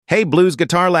Hey Blues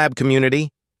Guitar Lab community,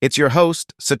 it's your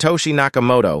host, Satoshi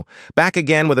Nakamoto, back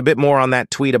again with a bit more on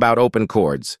that tweet about open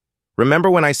chords.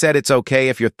 Remember when I said it's okay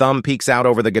if your thumb peeks out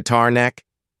over the guitar neck?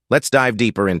 Let's dive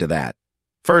deeper into that.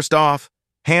 First off,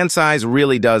 hand size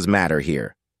really does matter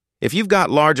here. If you've got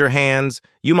larger hands,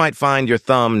 you might find your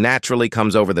thumb naturally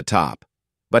comes over the top.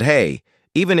 But hey,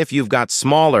 even if you've got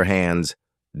smaller hands,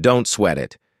 don't sweat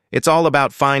it. It's all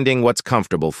about finding what's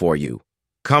comfortable for you.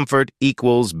 Comfort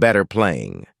equals better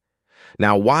playing.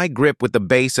 Now, why grip with the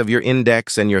base of your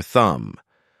index and your thumb?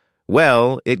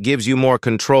 Well, it gives you more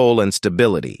control and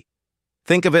stability.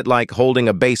 Think of it like holding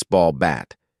a baseball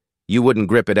bat. You wouldn't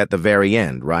grip it at the very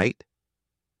end, right?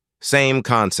 Same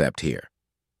concept here.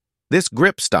 This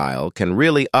grip style can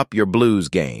really up your blues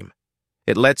game.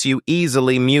 It lets you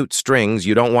easily mute strings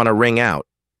you don't want to ring out,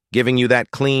 giving you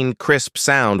that clean, crisp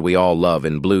sound we all love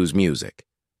in blues music.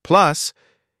 Plus,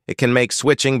 it can make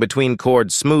switching between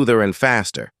chords smoother and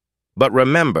faster. But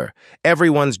remember,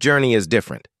 everyone's journey is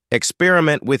different.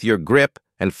 Experiment with your grip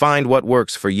and find what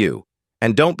works for you.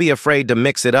 And don't be afraid to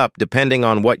mix it up depending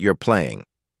on what you're playing.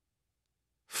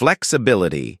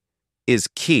 Flexibility is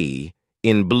key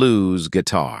in blues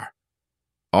guitar.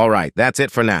 All right, that's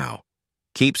it for now.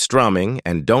 Keep strumming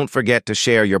and don't forget to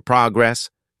share your progress,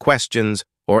 questions,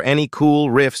 or any cool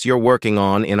riffs you're working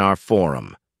on in our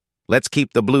forum. Let's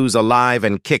keep the blues alive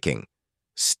and kicking.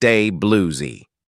 Stay bluesy.